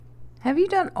Have you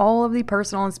done all of the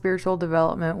personal and spiritual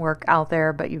development work out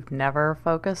there, but you've never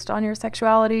focused on your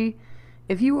sexuality?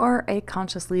 If you are a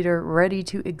conscious leader ready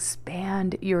to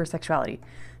expand your sexuality,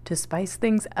 to spice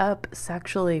things up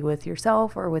sexually with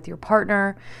yourself or with your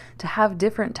partner, to have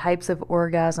different types of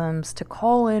orgasms, to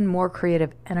call in more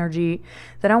creative energy,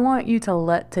 then I want you to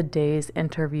let today's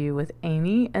interview with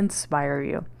Amy inspire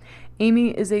you.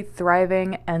 Amy is a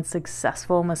thriving and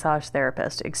successful massage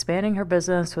therapist, expanding her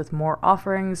business with more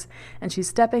offerings, and she's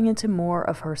stepping into more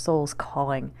of her soul's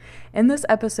calling. In this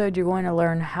episode, you're going to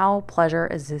learn how pleasure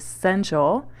is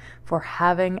essential for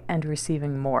having and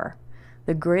receiving more,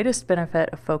 the greatest benefit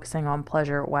of focusing on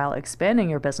pleasure while expanding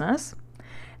your business,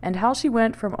 and how she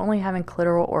went from only having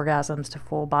clitoral orgasms to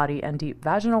full body and deep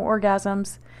vaginal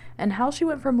orgasms, and how she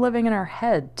went from living in her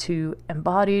head to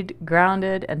embodied,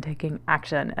 grounded, and taking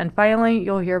action. And finally,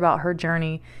 you'll hear about her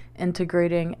journey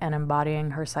integrating and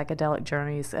embodying her psychedelic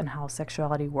journeys and how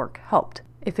sexuality work helped.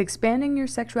 If expanding your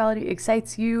sexuality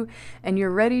excites you and you're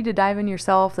ready to dive in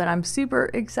yourself, then I'm super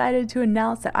excited to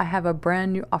announce that I have a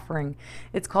brand new offering.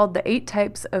 It's called the 8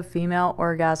 Types of Female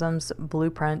Orgasms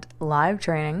Blueprint Live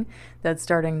Training that's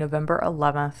starting November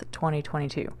 11th,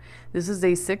 2022. This is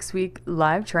a 6-week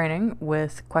live training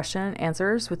with question and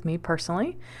answers with me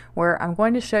personally, where I'm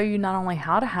going to show you not only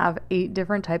how to have 8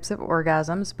 different types of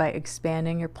orgasms by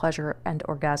expanding your pleasure and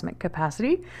orgasmic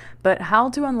capacity, but how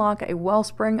to unlock a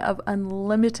wellspring of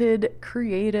unlimited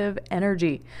creative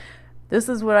energy. This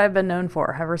is what I've been known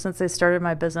for. Ever since I started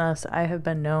my business, I have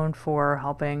been known for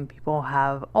helping people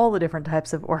have all the different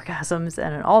types of orgasms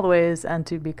and in all the ways and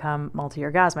to become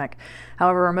multi-orgasmic.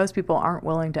 However, most people aren't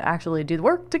willing to actually do the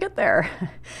work to get there.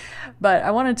 But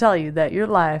I want to tell you that your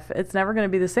life, it's never going to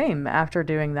be the same after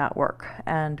doing that work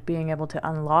and being able to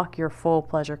unlock your full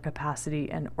pleasure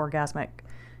capacity and orgasmic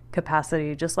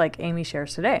capacity, just like Amy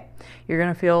shares today. You're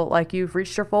going to feel like you've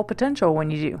reached your full potential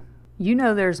when you do. You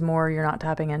know there's more you're not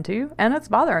tapping into, and it's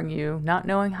bothering you, not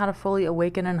knowing how to fully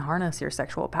awaken and harness your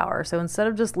sexual power. So instead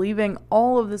of just leaving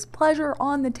all of this pleasure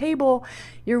on the table,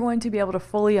 you're going to be able to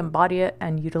fully embody it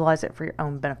and utilize it for your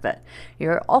own benefit.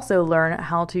 You'll also learn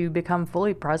how to become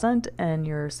fully present in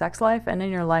your sex life and in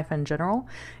your life in general.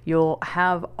 You'll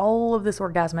have all of this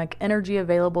orgasmic energy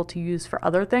available to use for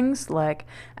other things, like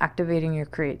activating your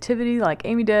creativity, like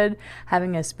Amy did,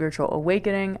 having a spiritual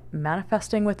awakening,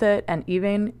 manifesting with it, and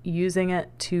even using it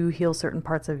to heal certain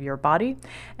parts of your body.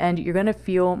 And you're going to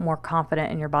feel more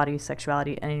confident in your body,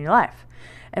 sexuality, and in your life.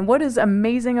 And what is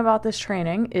amazing about this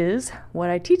training is what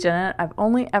I teach in it, I've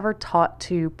only ever taught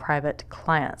to private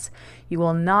clients. You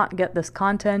will not get this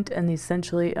content in the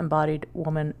Essentially Embodied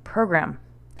Woman program.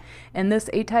 In this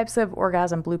 8 Types of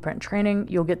Orgasm Blueprint training,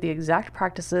 you'll get the exact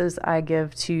practices I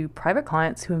give to private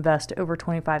clients who invest over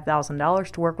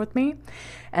 $25,000 to work with me.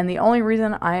 And the only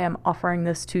reason I am offering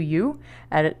this to you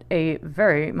at a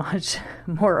very much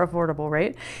more affordable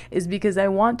rate is because I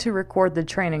want to record the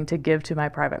training to give to my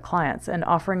private clients. And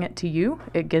offering it to you,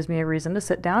 it gives me a reason to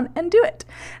sit down and do it.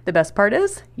 The best part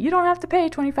is you don't have to pay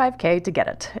 $25,000 to get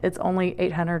it. It's only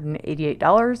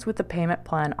 $888 with the payment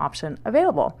plan option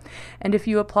available. And if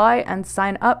you apply and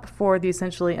sign up for the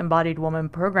Essentially Embodied Woman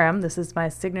program, this is my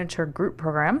signature group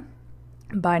program,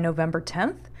 by November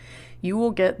 10th, you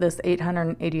will get this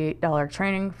 $888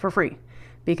 training for free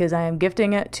because I am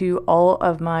gifting it to all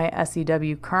of my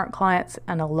SEW current clients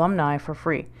and alumni for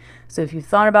free. So if you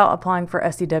thought about applying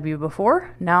for SEW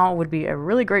before, now would be a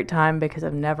really great time because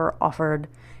I've never offered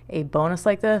a bonus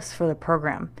like this for the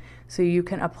program. So you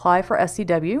can apply for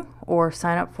SCW or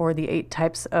sign up for the 8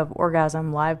 Types of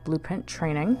Orgasm Live Blueprint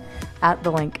training at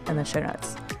the link in the show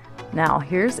notes. Now,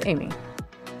 here's Amy.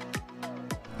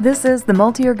 This is the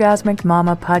Multi-Orgasmic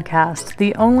Mama podcast,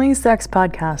 the only sex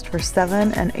podcast for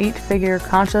 7- and 8-figure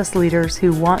conscious leaders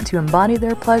who want to embody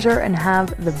their pleasure and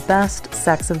have the best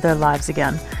sex of their lives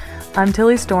again. I'm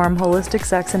Tilly Storm, holistic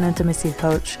sex and intimacy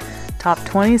coach, top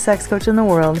 20 sex coach in the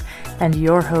world, and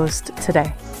your host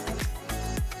today.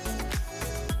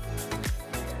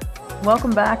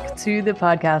 Welcome back to the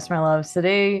podcast, my loves.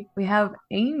 Today we have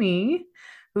Amy,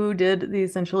 who did the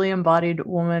Essentially Embodied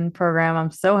Woman program.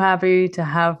 I'm so happy to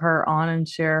have her on and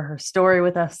share her story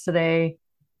with us today.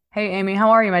 Hey, Amy,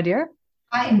 how are you, my dear?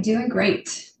 I am doing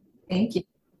great. Thank you.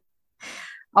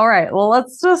 All right. Well,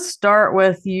 let's just start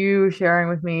with you sharing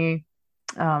with me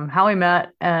how we met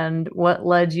and what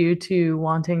led you to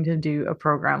wanting to do a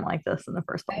program like this in the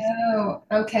first place. Oh,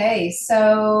 okay.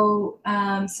 So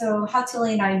how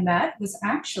Tilly and I met was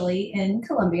actually in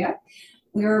Colombia.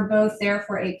 We were both there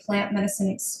for a plant medicine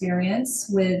experience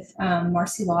with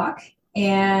Marcy Locke.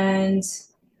 And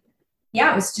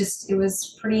yeah, it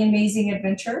was pretty amazing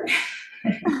adventure.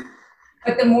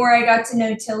 But the more I got to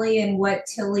know Tilly and what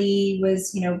Tilly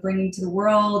was, bringing to the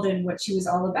world and what she was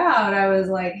all about, I was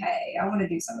like, hey, I want to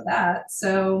do some of that.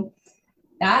 So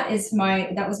that was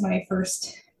my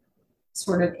first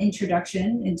sort of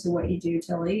introduction into what you do,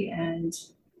 Tilly, and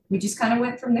we just kind of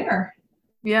went from there.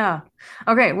 Yeah.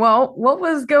 Okay. Well, what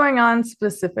was going on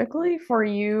specifically for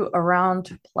you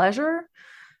around pleasure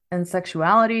and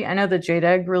sexuality? I know the jade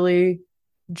egg really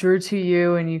drew to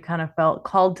you and you kind of felt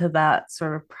called to that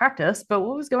sort of practice, but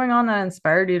what was going on that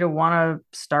inspired you to want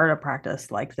to start a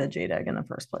practice like the jade egg in the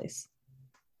first place?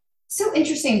 So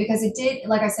interesting because it did,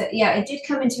 like I said, yeah, it did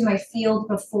come into my field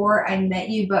before I met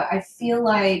you, but I feel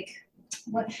like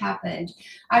what happened?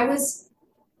 I was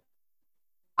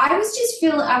I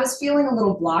was feeling a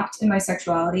little blocked in my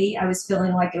sexuality. I was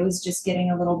feeling like it was just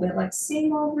getting a little bit like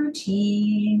same old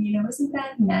routine, isn't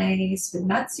that nice, but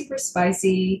not super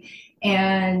spicy.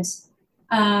 And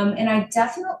and I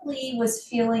definitely was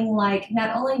feeling like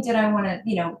not only did I want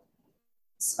to,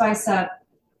 spice up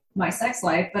my sex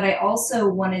life, but I also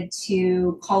wanted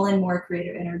to call in more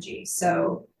creative energy.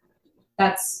 So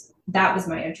that was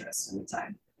my interest at the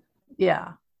time.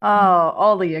 Yeah. Oh,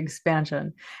 all the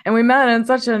expansion. And we met in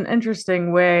such an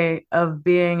interesting way of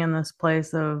being in this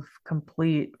place of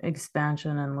complete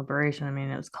expansion and liberation. I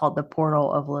mean, it was called the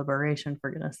portal of liberation,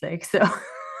 for goodness sake. So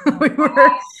Oh, we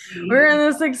were we were in I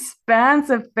this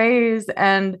expansive phase.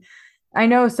 And I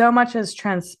know so much has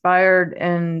transpired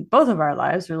in both of our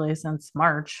lives, really, since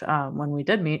March, when we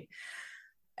did meet.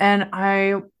 And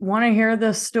I want to hear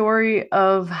the story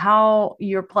of how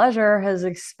your pleasure has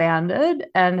expanded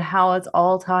and how it's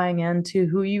all tying into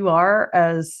who you are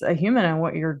as a human and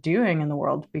what you're doing in the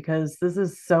world, because this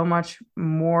is so much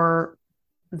more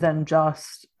than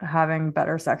just having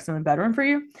better sex in the bedroom for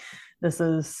you. This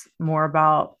is more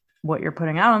about what you're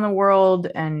putting out in the world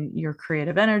and your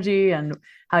creative energy and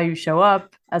how you show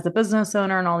up as a business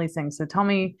owner and all these things. So tell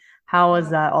me, how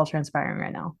is that all transpiring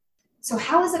right now? So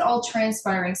how is it all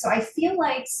transpiring? So I feel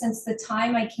like since the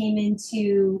time I came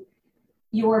into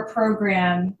your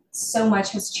program, so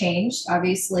much has changed,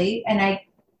 obviously. And I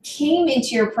came into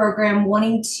your program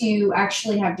wanting to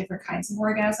actually have different kinds of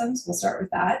orgasms. We'll start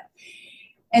with that.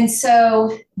 And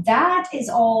so that is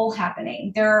all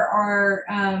happening. There are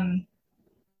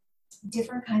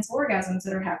different kinds of orgasms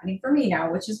that are happening for me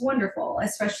now, which is wonderful,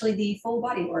 especially the full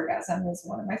body orgasm is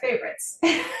one of my favorites.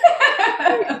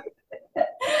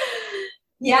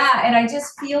 Yeah, and I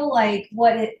just feel like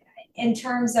in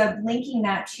terms of linking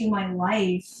that to my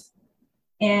life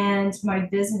and my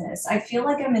business, I feel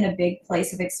like I'm in a big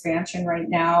place of expansion right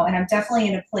now, and I'm definitely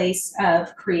in a place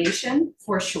of creation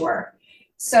for sure.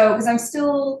 So, because I'm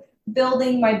still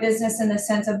building my business in the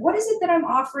sense of what is it that I'm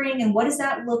offering and what does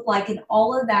that look like, and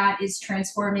all of that is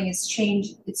transforming, it's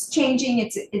changing,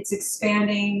 it's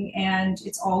expanding, and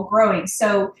it's all growing.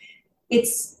 So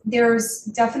there's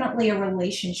definitely a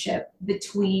relationship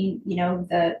between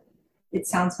it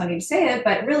sounds funny to say it,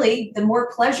 but really the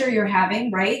more pleasure you're having,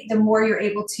 right, the more you're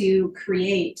able to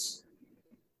create.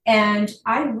 And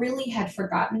I really had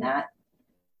forgotten that.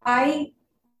 I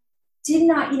did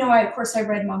not, of course I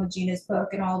read Mama Gina's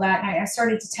book and all that, and I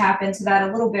started to tap into that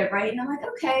a little bit, right, and I'm like,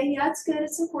 okay, yeah, it's good,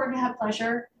 it's important to have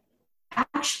pleasure.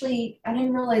 Actually, I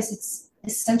didn't realize it's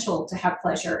essential to have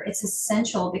pleasure. It's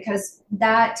essential because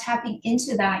that tapping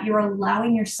into that, you're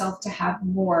allowing yourself to have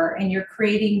more and you're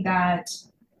creating that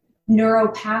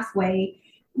neuro pathway,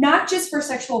 not just for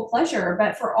sexual pleasure,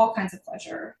 but for all kinds of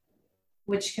pleasure,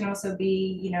 which can also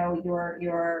be,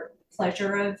 your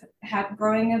pleasure of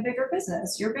growing a bigger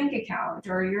business, your bank account,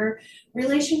 or your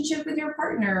relationship with your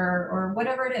partner, or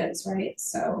whatever it is, right?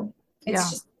 So it's Yeah.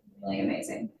 just really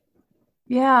amazing.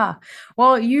 Yeah.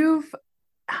 Well, you've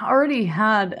already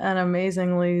had an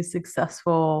amazingly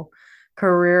successful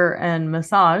career in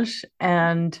massage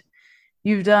and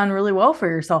you've done really well for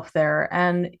yourself there.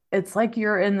 And it's like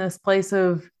you're in this place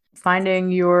of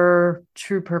finding your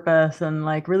true purpose and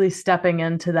like really stepping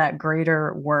into that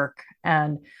greater work.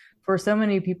 And for so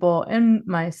many people in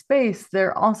my space,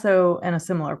 they're also in a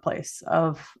similar place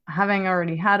of having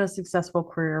already had a successful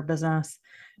career business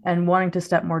and wanting to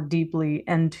step more deeply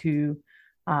into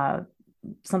uh,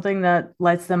 something that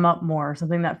lights them up more,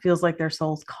 something that feels like their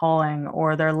soul's calling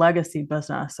or their legacy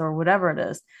business or whatever it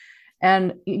is.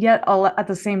 And yet, at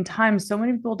the same time, so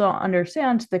many people don't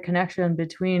understand the connection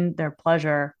between their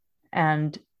pleasure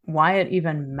and why it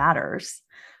even matters.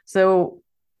 So,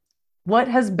 what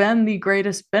has been the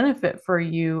greatest benefit for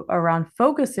you around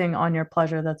focusing on your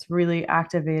pleasure that's really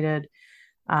activated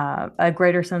a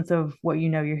greater sense of what you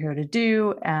know you're here to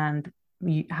do and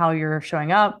how you're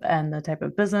showing up and the type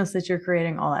of business that you're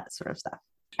creating, all that sort of stuff?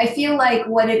 I feel like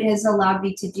what it has allowed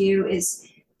me to do is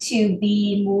to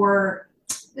be more,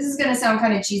 this is going to sound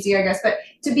kind of cheesy, I guess, but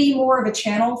to be more of a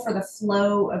channel for the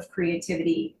flow of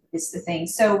creativity is the thing.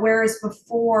 So whereas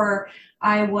before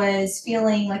I was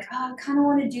feeling like, oh, I kind of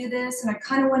want to do this and I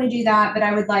kind of want to do that, but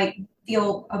I would like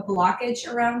feel a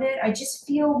blockage around it. I just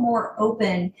feel more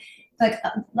open. Like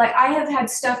I have had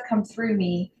stuff come through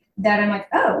me that I'm like,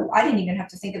 oh, I didn't even have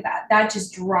to think of that. That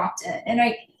just dropped it. And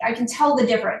I can tell the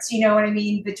difference, you know what I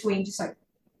mean, between just like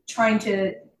trying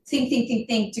to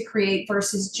think to create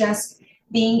versus just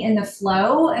being in the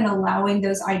flow and allowing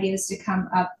those ideas to come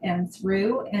up and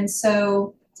through. And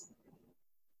so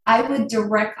I would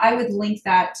link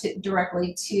that to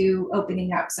directly to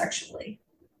opening up sexually.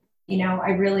 You know, I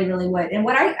really, really would. And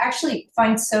what I actually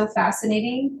find so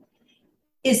fascinating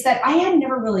is that I had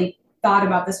never really thought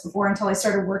about this before until I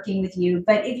started working with you.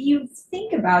 But if you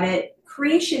think about it,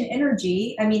 creation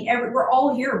energy, I mean, we're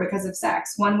all here because of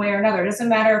sex, one way or another. It doesn't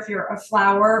matter if you're a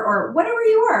flower or whatever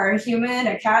you are, a human,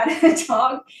 a cat, a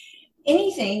dog,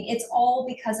 anything, it's all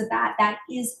because of that. That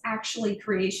is actually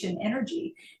creation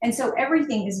energy. And so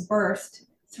everything is birthed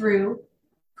through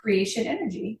creation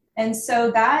energy. And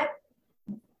so that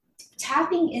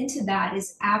tapping into that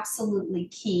is absolutely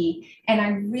key. And I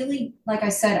really, like I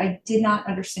said, I did not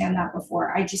understand that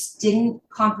before. I just didn't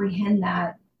comprehend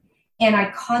that. And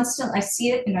I see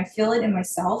it and I feel it in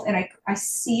myself and I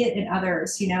see it in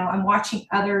others. You know, I'm watching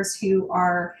others who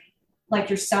are like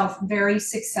yourself, very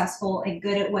successful and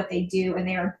good at what they do, and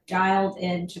they are dialed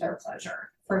into their pleasure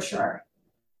for sure.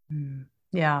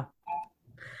 Yeah.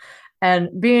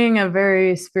 And being a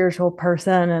very spiritual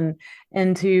person and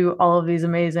into all of these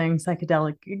amazing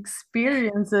psychedelic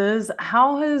experiences,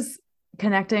 how has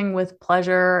connecting with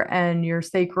pleasure and your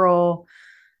sacral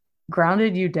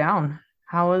grounded you down?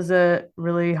 How has it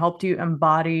really helped you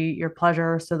embody your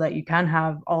pleasure so that you can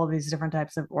have all of these different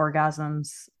types of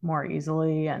orgasms more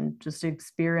easily and just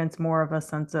experience more of a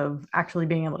sense of actually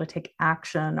being able to take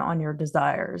action on your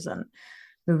desires and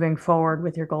moving forward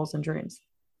with your goals and dreams?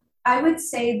 I would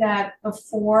say that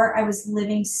before I was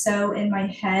living so in my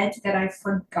head that I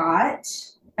forgot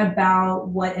about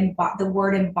what the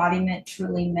word embodiment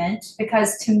truly meant.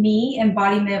 Because to me,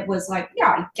 embodiment was like,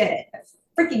 yeah, I get it. I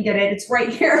freaking get it. It's right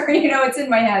here. You know, it's in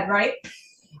my head, right?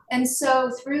 And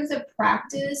so through the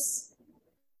practice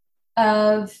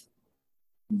of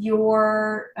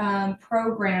your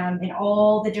program and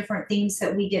all the different things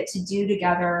that we get to do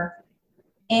together,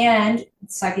 and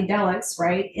psychedelics,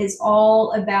 right, is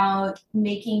all about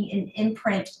making an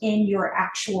imprint in your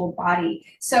actual body.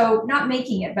 So not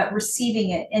making it, but receiving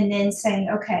it and then saying,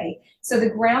 okay, so the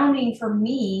grounding for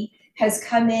me has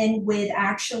come in with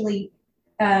actually,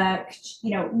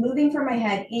 moving from my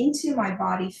head into my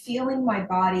body, feeling my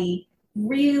body,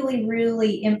 really,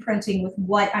 really imprinting with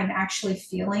what I'm actually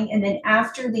feeling. And then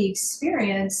after the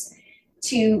experience,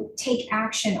 to take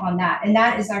action on that. And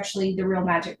that is actually the real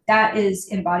magic. That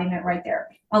is embodiment right there.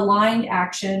 Aligned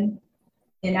action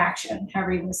in action,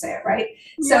 however you want to say it, right?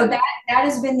 So Yep. that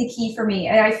has been the key for me.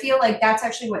 And I feel like that's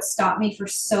actually what stopped me for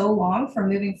so long from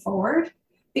moving forward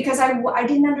because I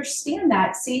didn't understand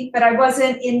that. See, but I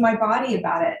wasn't in my body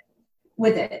about it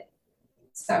with it.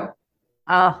 So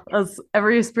As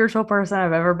every spiritual person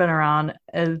I've ever been around,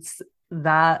 it's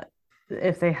that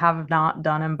if they have not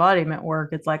done embodiment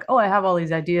work, it's like, oh, I have all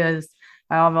these ideas,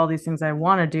 I have all these things I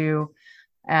want to do,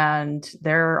 and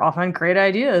they're often great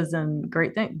ideas and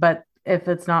great things. But if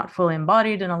it's not fully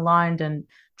embodied and aligned and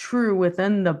true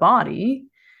within the body,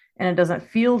 and it doesn't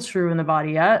feel true in the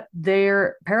body yet,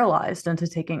 they're paralyzed into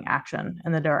taking action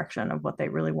in the direction of what they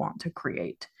really want to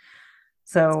create.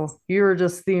 So you're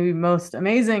just the most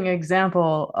amazing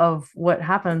example of what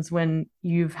happens when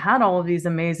you've had all of these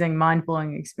amazing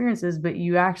mind-blowing experiences, but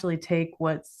you actually take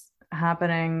what's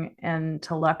happening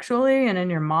intellectually and in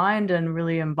your mind and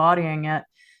really embodying it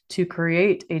to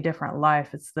create a different life.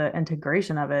 It's the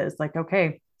integration of it. It's like,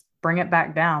 okay, bring it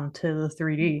back down to the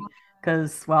 3D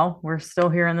because, well, we're still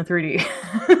here in the 3D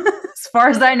as far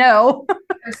as I know.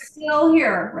 they're still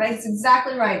here, right? It's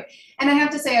exactly right. And I have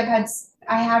to say,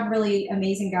 I have really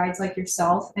amazing guides like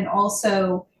yourself, and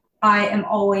also I am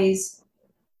always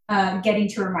getting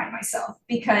to remind myself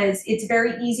because it's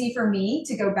very easy for me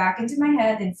to go back into my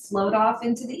head and float off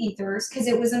into the ethers because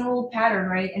it was an old pattern,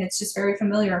 right? And it's just very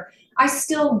familiar. I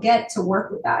still get to work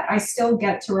with that. I still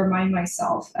get to remind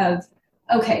myself of,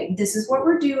 okay, this is what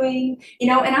we're doing, you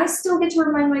know, and I still get to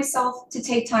remind myself to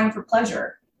take time for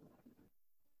pleasure.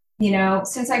 You know,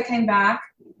 since I came back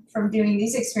from doing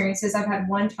these experiences, I've had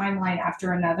one timeline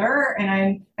after another, and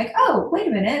I'm like, oh, wait a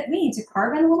minute, we need to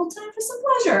carve in a little time for some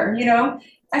pleasure. You know,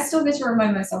 I still get to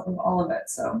remind myself of all of it.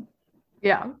 So,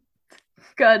 Yeah,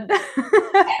 good.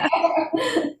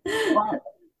 Well,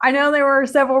 I know there were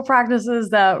several practices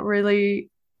that really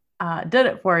did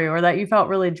it for you, or that you felt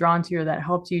really drawn to, or that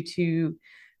helped you to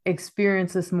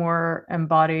experience this more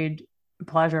embodied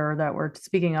pleasure that we're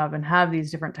speaking of and have these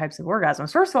different types of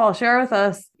orgasms. First of all, share with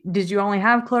us, did you only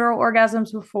have clitoral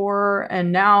orgasms before?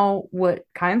 And now what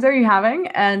kinds are you having?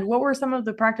 And what were some of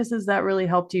the practices that really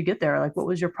helped you get there? Like, what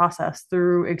was your process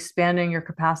through expanding your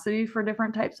capacity for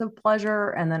different types of pleasure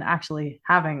and then actually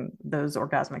having those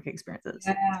orgasmic experiences?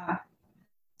 Yeah.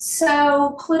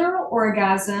 So clitoral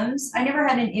orgasms, I never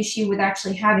had an issue with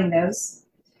actually having those,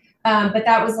 but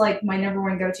that was like my number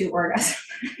one go-to orgasm,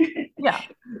 Yeah.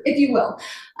 if you will.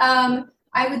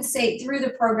 I would say through the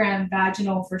program,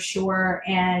 vaginal for sure,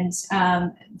 and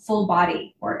full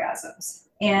body orgasms.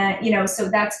 And, so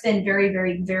that's been very,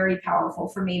 very, very powerful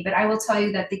for me. But I will tell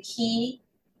you that the key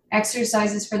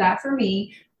exercises for that for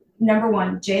me, number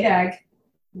one, jade egg,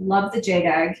 love the jade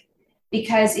egg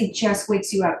because it just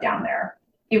wakes you up down there.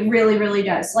 It really, really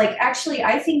does. Like, actually,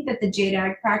 I think that the jade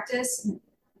egg practice,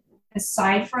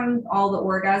 aside from all the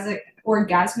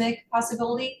orgasmic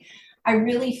possibility, I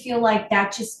really feel like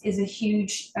that just is a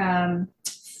huge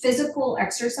physical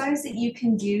exercise that you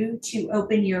can do to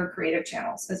open your creative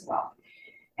channels as well.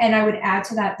 And I would add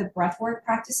to that the breathwork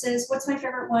practices. What's my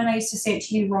favorite one? I used to say it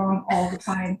to you wrong all the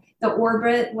time. The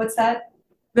orbit, what's that?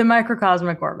 The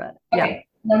microcosmic orbit. Yeah. Okay,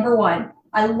 number one.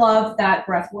 I love that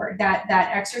breath work, that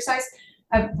exercise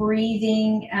of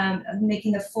breathing, of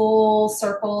making the full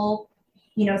circle,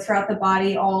 throughout the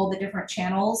body, all the different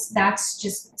channels. That's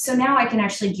just, so now I can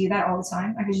actually do that all the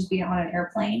time. I could just be on an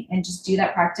airplane and just do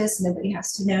that practice. Nobody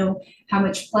has to know how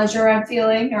much pleasure I'm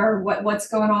feeling or what's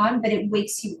going on, but it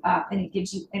wakes you up and it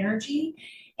gives you energy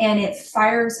and it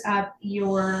fires up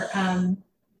your,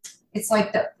 it's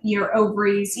like your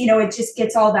ovaries, it just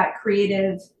gets all that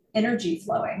creative energy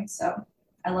flowing. So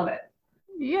I love it.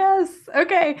 Yes.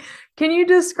 Okay. Can you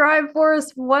describe for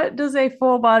us, what does a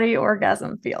full body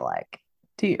orgasm feel like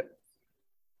to you?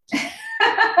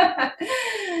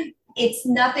 It's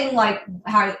nothing like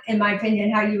how, in my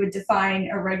opinion, how you would define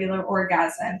a regular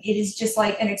orgasm. It is just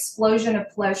like an explosion of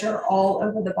pleasure all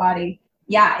over the body.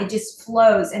 Yeah, it just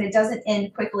flows and it doesn't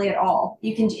end quickly at all.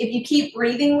 You can, if you keep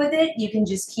breathing with it, you can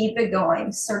just keep it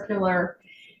going, circular.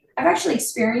 I've actually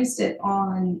experienced it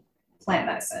on plant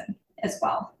medicine as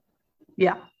well.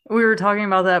 Yeah. We were talking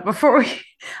about that before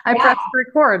I Yeah. pressed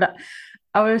record.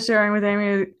 I was sharing with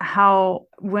Amy how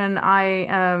when I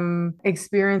am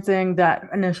experiencing that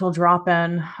initial drop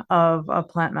in of a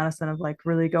plant medicine, of like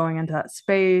really going into that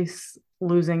space,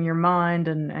 losing your mind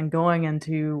and going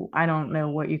into, I don't know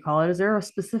what you call it. Is there a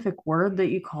specific word that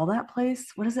you call that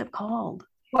place? What is it called?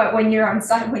 What, when you're on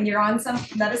some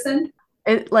medicine?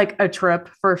 It like a trip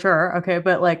for sure. Okay,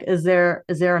 but like is there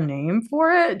a name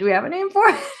for it? Do we have a name for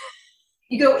it?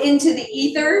 You go into the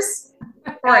ethers.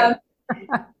 Right.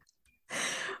 Um,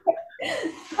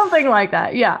 Something like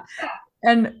that. Yeah.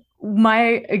 And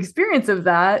my experience of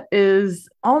that is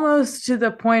almost to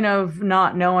the point of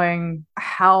not knowing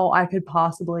how I could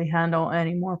possibly handle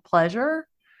any more pleasure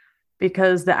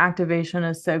because the activation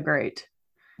is so great.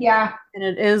 yeah, And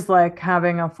it is like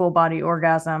having a full body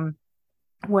orgasm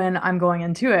when I'm going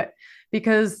into it.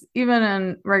 Because even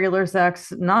in regular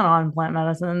sex, not on plant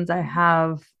medicines, I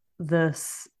have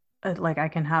this like I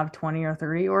can have 20 or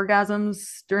 30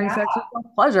 orgasms during yeah. sex with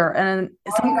pleasure. And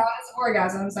All you some got is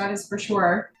orgasms, that is for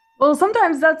sure. well,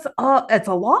 sometimes that's it's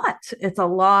a lot. It's a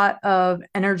lot of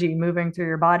energy moving through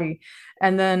your body.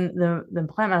 And then the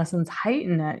plant medicines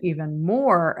heighten it even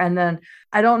more. And then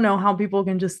I don't know how people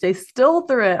can just stay still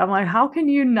through it. I'm like, how can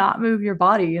you not move your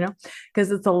body, Because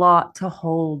it's a lot to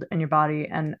hold in your body.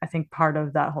 And I think part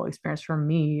of that whole experience for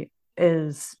me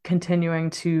is continuing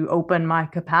to open my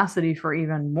capacity for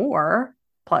even more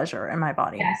pleasure in my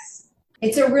body. Yes.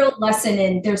 It's a real lesson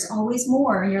in there's always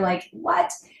more. And you're like,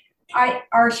 what?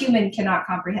 Our human cannot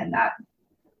comprehend that.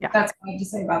 Yeah. That's what I have to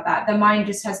say about that. The mind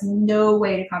just has no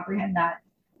way to comprehend that.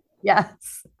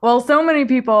 Yes. Well, so many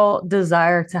people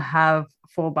desire to have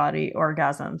full body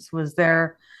orgasms. Was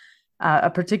there a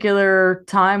particular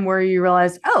time where you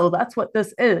realized, oh, that's what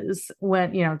this is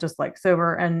when, just like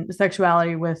sober and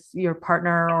sexuality with your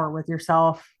partner or with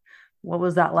yourself? What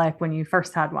was that like when you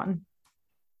first had one?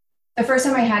 The first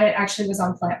time I had it actually was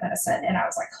on plant medicine, and I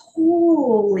was like,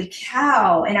 holy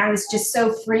cow. And I was just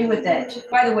so free with it.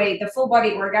 By the way, the full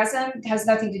body orgasm has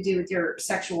nothing to do with your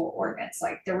sexual organs.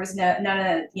 Like there was none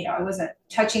of, I wasn't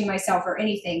touching myself or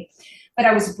anything, but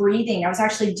I was breathing. I was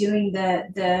actually doing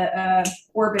the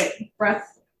orbit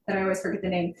breath that I always forget the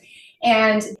name.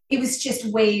 And it was just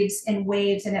waves and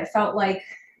waves. And it felt like,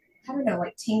 I don't know,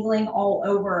 like tingling all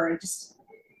over. And just,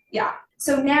 yeah.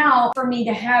 So now for me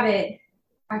to have it,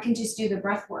 I can just do the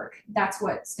breath work. That's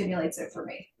what stimulates it for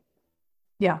me.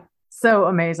 Yeah. So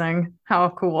amazing. How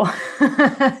cool.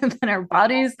 that our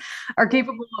bodies are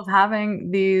capable of having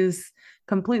these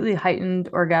completely heightened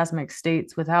orgasmic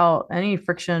states without any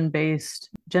friction based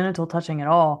genital touching at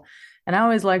all. And I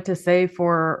always like to say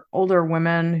for older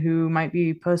women who might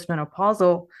be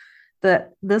postmenopausal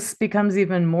that this becomes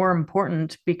even more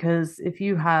important because if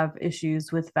you have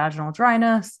issues with vaginal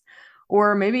dryness,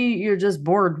 or maybe you're just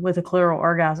bored with a clitoral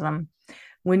orgasm,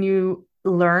 when you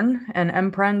learn and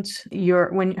imprint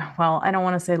your when well I don't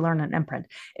want to say learn and imprint,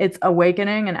 it's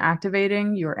awakening and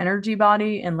activating your energy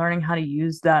body and learning how to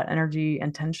use that energy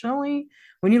intentionally.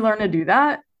 When you learn to do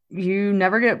that, you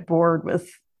never get bored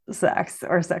with sex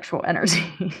or sexual energy.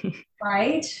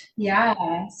 Right?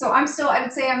 Yeah. So I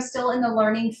would say I'm still in the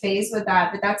learning phase with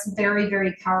that, but that's very,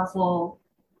 very powerful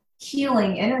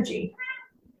healing energy,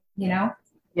 you know?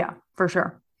 Yeah, for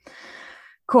sure.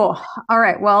 Cool. All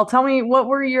right. Well, tell me, what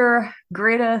were your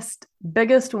greatest,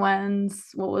 biggest wins?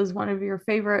 What was one of your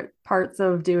favorite parts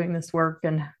of doing this work,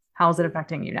 and how's it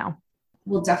affecting you now?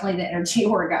 Well, definitely the energy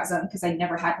orgasm because I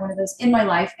never had one of those in my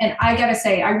life. And I gotta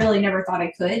say, I really never thought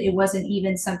I could. It wasn't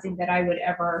even something that I would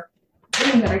ever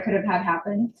dream that I could have had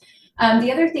happen.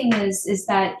 The other thing is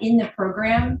that in the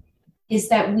program is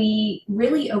that we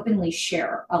really openly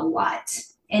share a lot,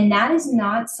 and that is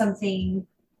not something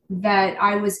that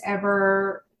I was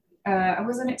ever. I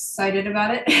wasn't excited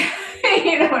about it.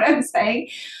 You know what I'm saying?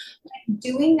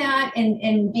 Doing that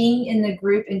and being in the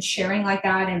group and sharing like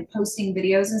that and posting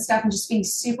videos and stuff and just being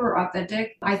super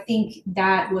authentic, I think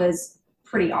that was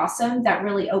pretty awesome. That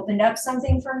really opened up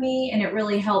something for me and it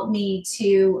really helped me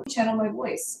to channel my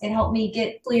voice. It helped me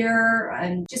get clear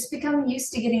and just become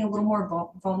used to getting a little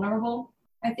more vulnerable.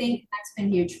 I think that's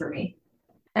been huge for me.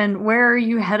 And where are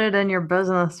you headed in your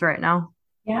business right now?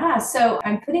 Yeah, so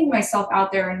I'm putting myself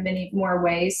out there in many more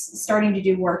ways, starting to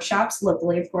do workshops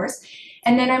locally, of course.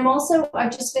 And then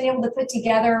I've just been able to put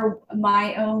together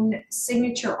my own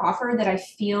signature offer that I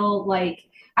feel like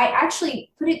I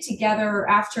actually put it together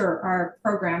after our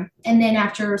program. And then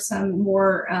after some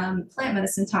more plant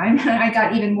medicine time, I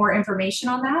got even more information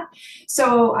on that.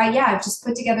 So yeah, I've just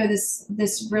put together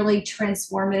this really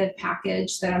transformative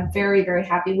package that I'm very, very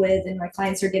happy with, and my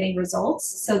clients are getting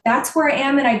results. So that's where I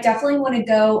am, and I definitely want to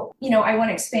go. I want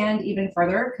to expand even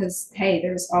further because hey,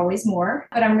 there's always more.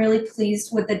 But I'm really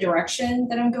pleased with the direction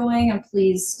that I'm going. I'm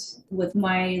pleased with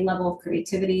my level of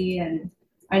creativity, and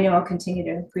I know I'll continue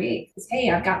to create because hey,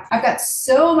 I've got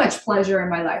so much pleasure in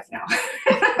my life now.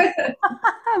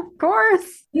 Of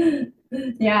course. So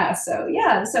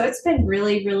it's been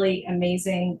really, really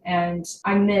amazing. And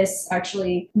I miss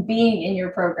actually being in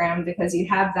your program because you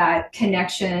have that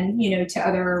connection, to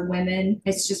other women.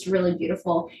 It's just really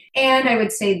beautiful. And I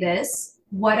would say this,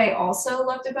 what I also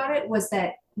loved about it was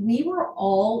that we were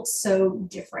all so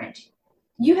different.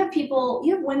 You have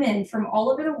women from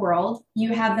all over the world,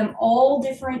 you have them all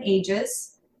different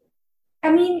ages.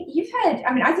 I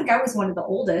think I was one of the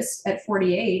oldest at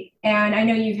 48, and I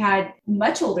know you've had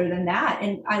much older than that,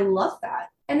 and I love that.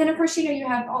 And then, of course, you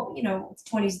have all,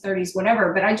 20s, 30s,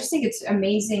 whatever. But I just think it's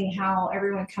amazing how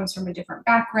everyone comes from a different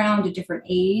background, a different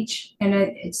age. And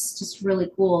it's just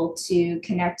really cool to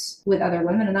connect with other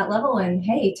women on that level and,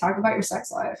 hey, talk about your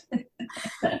sex life.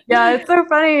 Yeah, it's so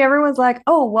funny. Everyone's like,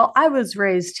 oh, well, I was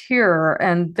raised here,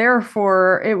 and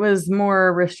therefore it was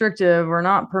more restrictive or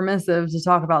not permissive to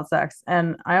talk about sex.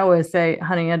 And I always say,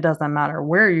 honey, it doesn't matter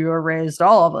where you were raised.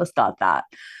 All of us got that.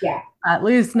 Yeah. At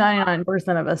least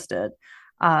 99% of us did.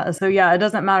 So yeah, it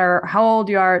doesn't matter how old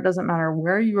you are. It doesn't matter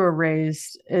where you were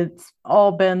raised. It's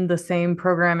all been the same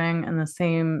programming and the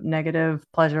same negative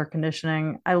pleasure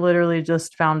conditioning. I literally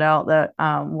just found out that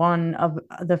one of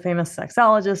the famous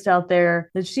sexologists out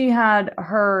there, that she had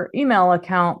her email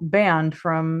account banned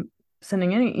from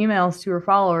sending any emails to her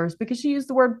followers because she used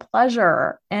the word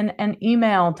pleasure in an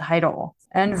email title.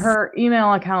 And her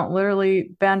email account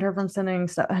literally banned her from sending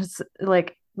stuff. It's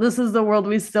like, this is the world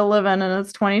we still live in, and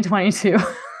it's 2022.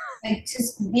 Like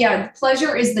just yeah,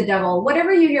 pleasure is the devil.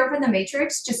 Whatever you hear from the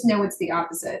Matrix, just know it's the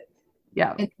opposite.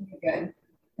 Yeah. It's good.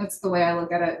 That's the way I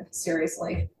look at it,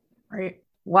 seriously. Right.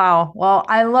 Wow. Well,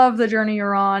 I love the journey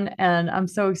you're on, and I'm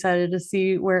so excited to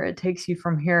see where it takes you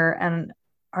from here. And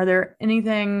are there any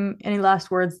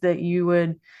last words that you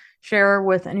would share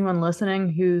with anyone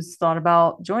listening who's thought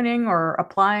about joining or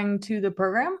applying to the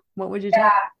program? What would you tell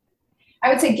them? I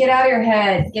would say get out of your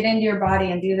head, get into your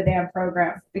body, and do the damn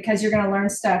program because you're going to learn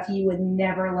stuff you would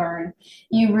never learn.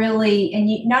 You really, and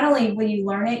you not only will you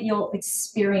learn it, you'll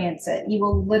experience it. You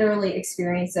will literally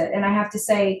experience it. And I have to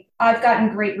say, I've gotten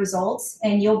great results,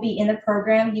 and you'll be in the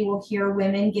program. You will hear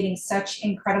women getting such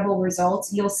incredible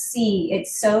results. You'll see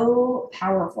it's so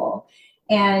powerful,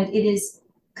 and it is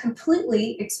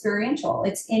completely experiential.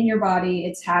 It's in your body,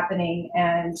 it's happening.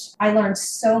 And I learned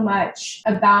so much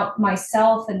about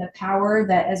myself and the power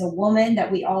that as a woman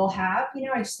that we all have.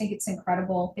 I just think it's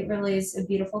incredible. It really is a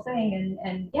beautiful thing.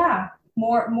 And yeah,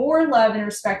 more love and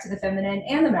respect to the feminine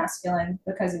and the masculine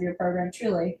because of your program.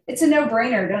 Truly. It's a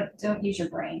no-brainer. Don't use your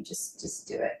brain. Just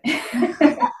do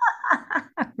it.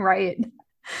 Right.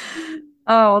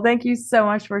 Oh, well, thank you so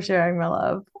much for sharing, my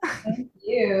love. Thank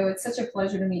you. It's such a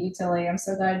pleasure to meet you, Tilly. I'm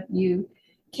so glad you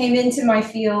came into my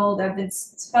field.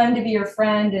 It's fun to be your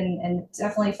friend and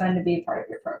definitely fun to be a part of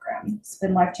your program. It's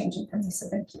been life-changing for me, so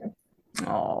thank you.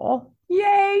 Oh,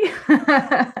 yay.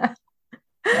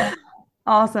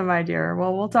 Awesome, my dear.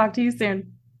 Well, we'll talk to you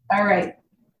soon. All right.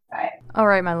 Bye. All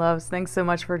right, my loves, thanks so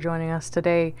much for joining us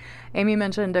today. Amy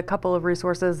mentioned a couple of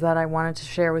resources that I wanted to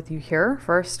share with you here.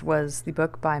 First was the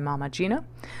book by Mama Gina.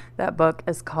 That book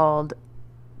is called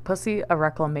Pussy a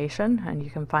Reclamation, and you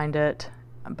can find it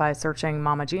by searching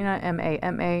Mama Gina,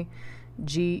 MAMAGENA,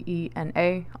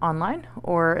 online,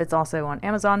 or it's also on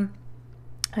Amazon.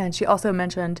 And she also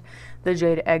mentioned the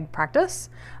jade egg practice.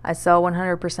 I sell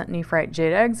 100% nephrite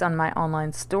jade eggs on my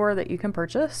online store that you can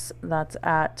purchase. That's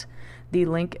at the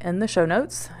link in the show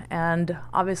notes. And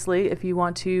obviously, if you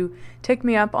want to take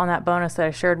me up on that bonus that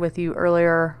I shared with you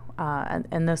earlier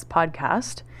in this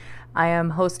podcast, I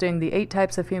am hosting the 8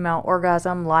 Types of Female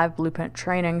Orgasm live blueprint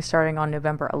training starting on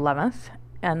November 11th.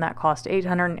 And that cost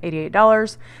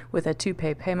 $888 with a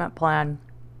 2-pay payment plan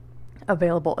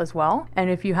available as well. And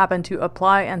if you happen to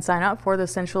apply and sign up for the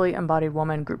Sensually Embodied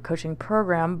Woman group coaching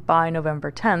program by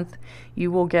November 10th,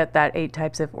 you will get that 8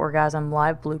 Types of Orgasm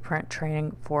live blueprint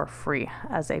training for free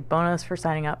as a bonus for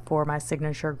signing up for my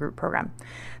signature group program.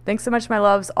 Thanks so much, my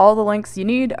loves. All the links you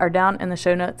need are down in the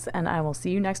show notes, and I will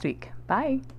see you next week. Bye.